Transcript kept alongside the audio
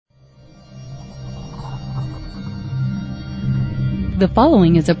The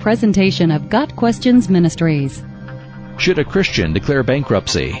following is a presentation of Got Questions Ministries. Should a Christian declare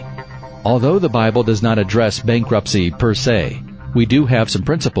bankruptcy? Although the Bible does not address bankruptcy per se, we do have some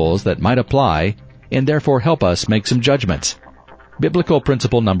principles that might apply and therefore help us make some judgments. Biblical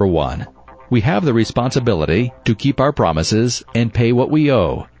principle number 1. We have the responsibility to keep our promises and pay what we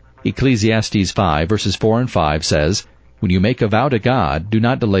owe. Ecclesiastes 5 verses 4 and 5 says, "When you make a vow to God, do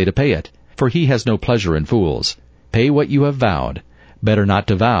not delay to pay it, for he has no pleasure in fools. Pay what you have vowed. Better not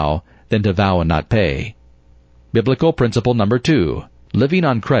to vow than to vow and not pay." Biblical principle number 2. Living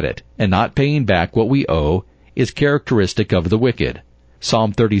on credit and not paying back what we owe is characteristic of the wicked.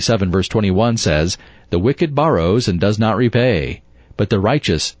 Psalm 37 verse 21 says, "The wicked borrows and does not repay, but the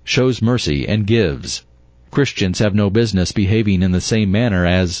righteous shows mercy and gives." Christians have no business behaving in the same manner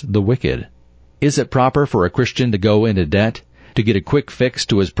as the wicked. Is it proper for a Christian to go into debt to get a quick fix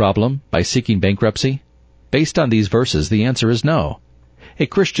to his problem by seeking bankruptcy? Based on these verses, the answer is no. A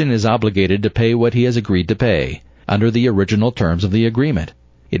Christian is obligated to pay what he has agreed to pay under the original terms of the agreement.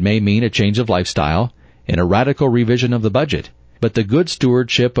 It may mean a change of lifestyle and a radical revision of the budget, but the good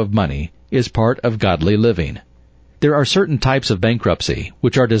stewardship of money is part of godly living. There are certain types of bankruptcy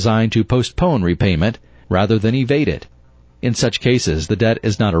which are designed to postpone repayment rather than evade it. In such cases, the debt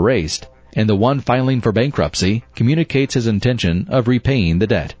is not erased, and the one filing for bankruptcy communicates his intention of repaying the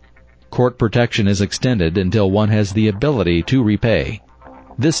debt. Court protection is extended until one has the ability to repay.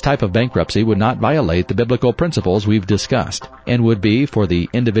 This type of bankruptcy would not violate the biblical principles we've discussed, and would be, for the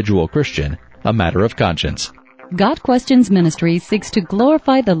individual Christian, a matter of conscience. Got Questions Ministries seeks to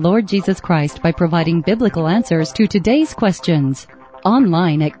glorify the Lord Jesus Christ by providing biblical answers to today's questions.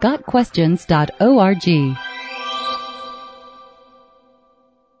 Online at gotquestions.org.